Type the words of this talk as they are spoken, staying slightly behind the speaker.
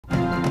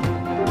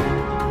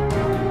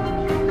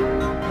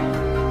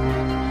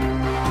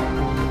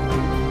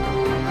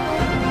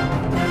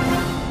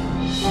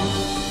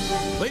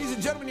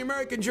your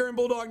American German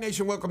Bulldog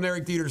Nation. Welcome to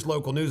Eric Deters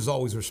Local News. As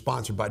always, we're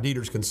sponsored by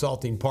Deters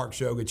Consulting Park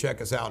Show. Go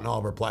check us out on all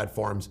of our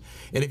platforms.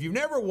 And if you've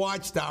never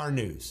watched our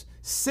news,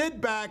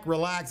 sit back,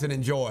 relax, and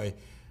enjoy.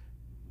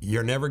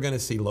 You're never going to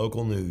see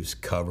local news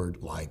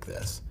covered like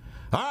this.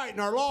 All right, in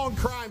our long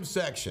crime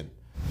section,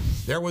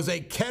 there was a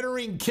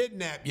Kettering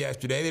kidnap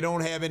yesterday. They don't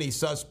have any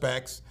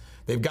suspects.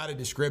 They've got a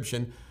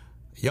description.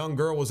 A young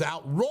girl was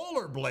out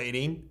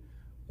rollerblading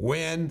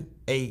when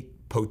a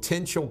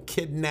potential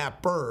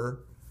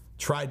kidnapper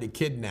tried to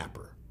kidnap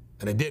her,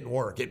 and it didn't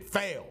work. It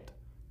failed.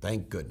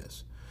 Thank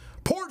goodness.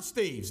 Porch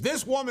thieves.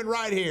 This woman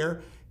right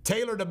here,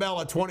 Taylor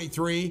DeBella,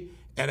 23,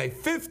 and a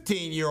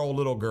 15-year-old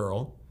little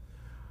girl,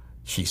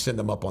 she sent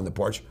them up on the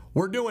porch.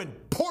 We're doing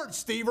porch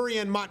thievery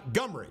in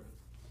Montgomery.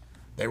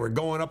 They were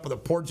going up to the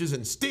porches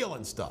and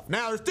stealing stuff.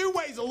 Now, there's two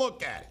ways to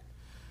look at it.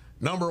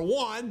 Number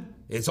one,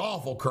 it's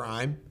awful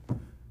crime.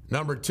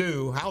 Number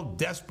two, how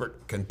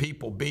desperate can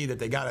people be that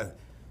they got to,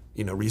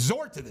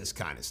 resort to this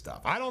kind of stuff?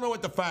 I don't know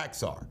what the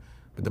facts are,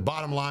 but the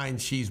bottom line,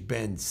 she's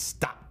been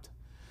stopped.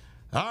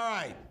 All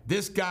right,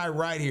 this guy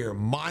right here,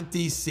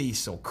 Monty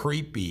Cecil,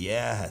 creepy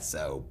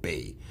SOB.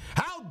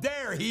 How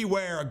dare he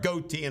wear a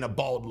goatee and a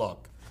bald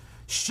look?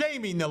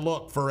 Shaming the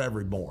look for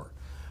evermore.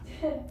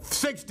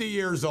 60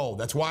 years old.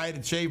 That's why I had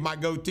to shave my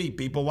goatee.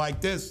 People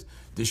like this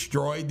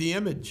destroyed the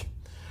image.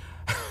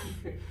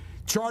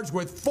 Charged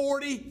with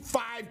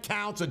 45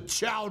 counts of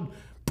child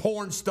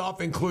porn stuff,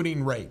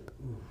 including rape.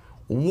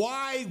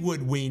 Why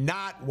would we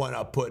not want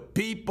to put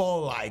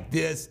people like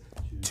this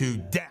to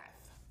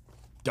death?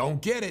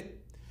 Don't get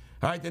it.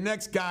 All right, the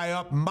next guy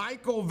up,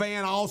 Michael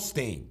Van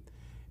Alstyne,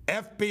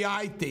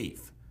 FBI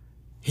thief.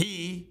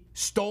 He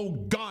stole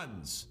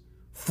guns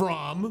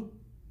from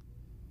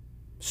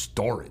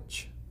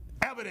storage,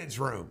 evidence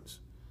rooms.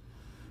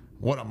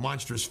 What a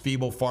monstrous,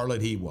 feeble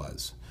farlet he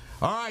was.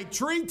 All right,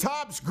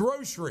 Treetops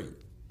Grocery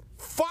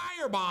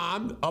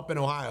firebombed up in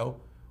Ohio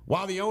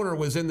while the owner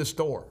was in the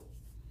store.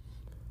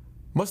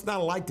 Must not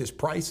have liked his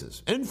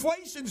prices.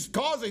 Inflation's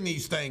causing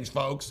these things,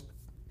 folks.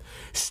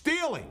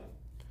 Stealing.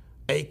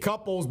 A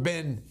couple's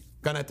been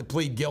going to have to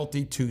plead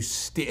guilty to,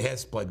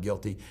 has pled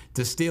guilty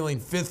to stealing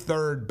Fifth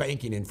Third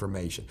banking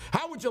information.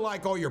 How would you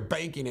like all your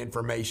banking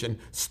information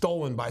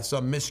stolen by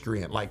some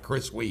miscreant like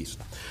Chris Weiss?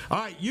 All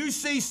right,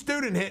 UC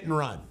student hit and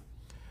run.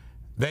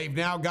 They've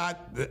now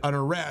got an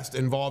arrest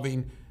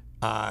involving,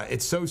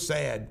 it's so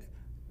sad,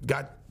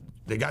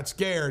 they got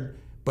scared,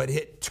 but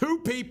hit two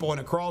people in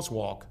a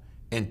crosswalk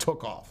and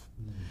took off.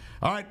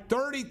 All right,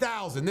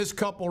 $30,000. This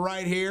couple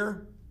right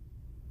here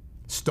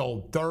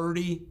stole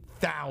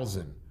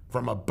 $30,000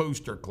 from a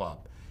booster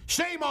club.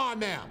 Shame on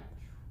them.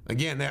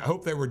 Again, I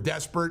hope they were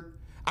desperate.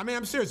 I mean,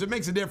 I'm serious. It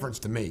makes a difference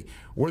to me.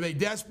 Were they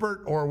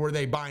desperate or were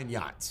they buying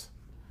yachts?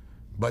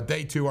 But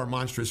they too are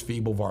monstrous,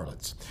 feeble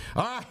varlets.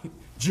 All right,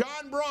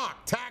 John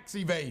Brock, tax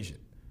evasion.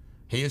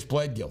 He has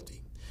pled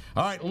guilty.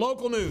 All right,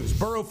 local news.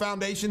 Borough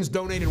Foundations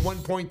donated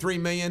 $1.3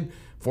 million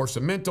for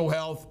some mental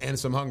health and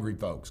some hungry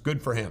folks.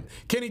 Good for him.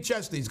 Kenny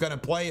Chesney's going to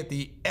play at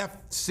the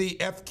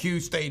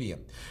FCFQ Stadium.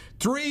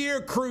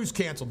 3-year cruise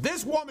canceled.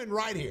 This woman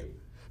right here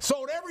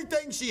sold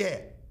everything she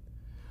had,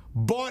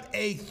 bought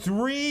a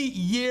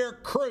 3-year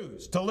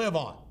cruise to live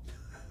on,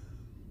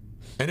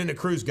 and then the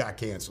cruise got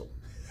canceled.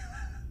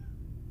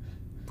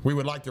 We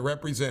would like to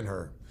represent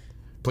her.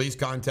 Please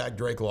contact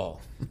Drake Law.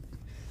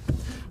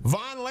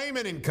 Von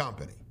Lehman and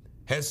Company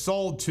has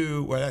sold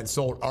to,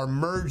 are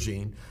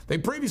merging. They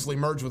previously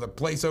merged with a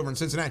place over in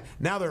Cincinnati.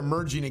 Now they're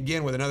merging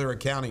again with another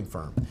accounting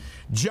firm.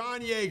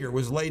 John Yeager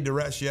was laid to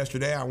rest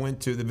yesterday. I went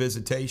to the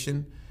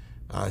visitation.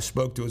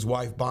 Spoke to his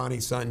wife, Bonnie,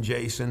 son,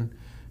 Jason,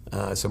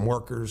 some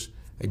workers.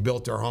 They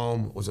built their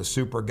home, was a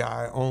super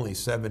guy, only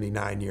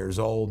 79 years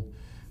old.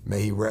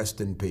 May he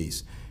rest in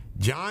peace.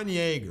 John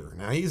Yeager,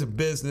 now he's a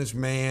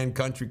businessman,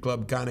 country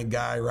club kind of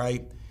guy,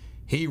 right?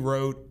 He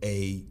wrote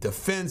a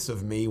defense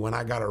of me when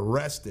I got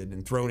arrested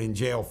and thrown in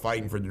jail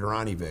fighting for the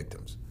Durrani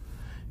victims.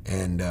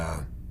 And,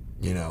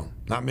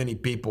 not many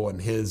people in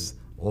his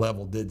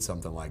level did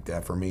something like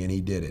that for me, and he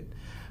did it.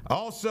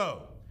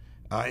 Also,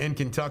 in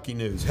Kentucky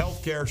news,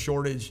 healthcare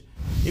shortage.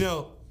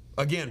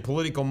 Again,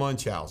 political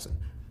Munchausen.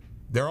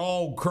 They're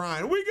all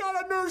crying, we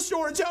got a nurse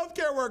shortage,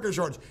 healthcare worker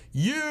shortage.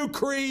 You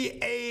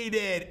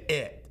created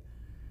it.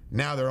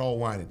 Now they're all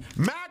whining.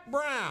 Mac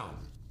Brown,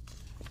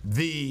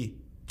 the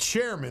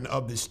chairman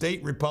of the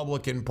state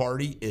Republican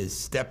Party, is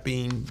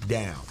stepping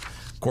down.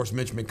 Of course,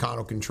 Mitch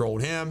McConnell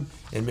controlled him,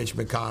 and Mitch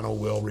McConnell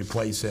will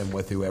replace him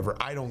with whoever.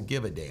 I don't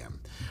give a damn.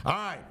 All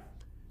right,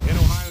 in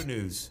Ohio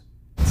news,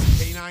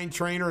 canine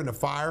trainer in the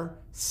fire,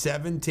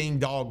 17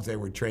 dogs they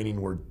were training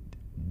were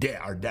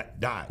dead or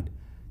died.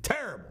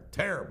 Terrible,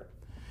 terrible.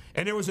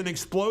 And there was an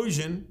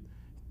explosion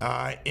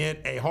in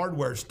a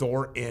hardware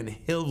store in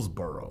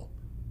Hillsboro.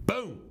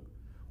 Boom.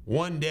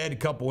 One dead, a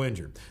couple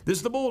injured. This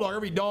is the Bulldog.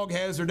 Every dog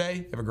has their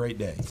day. Have a great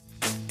day.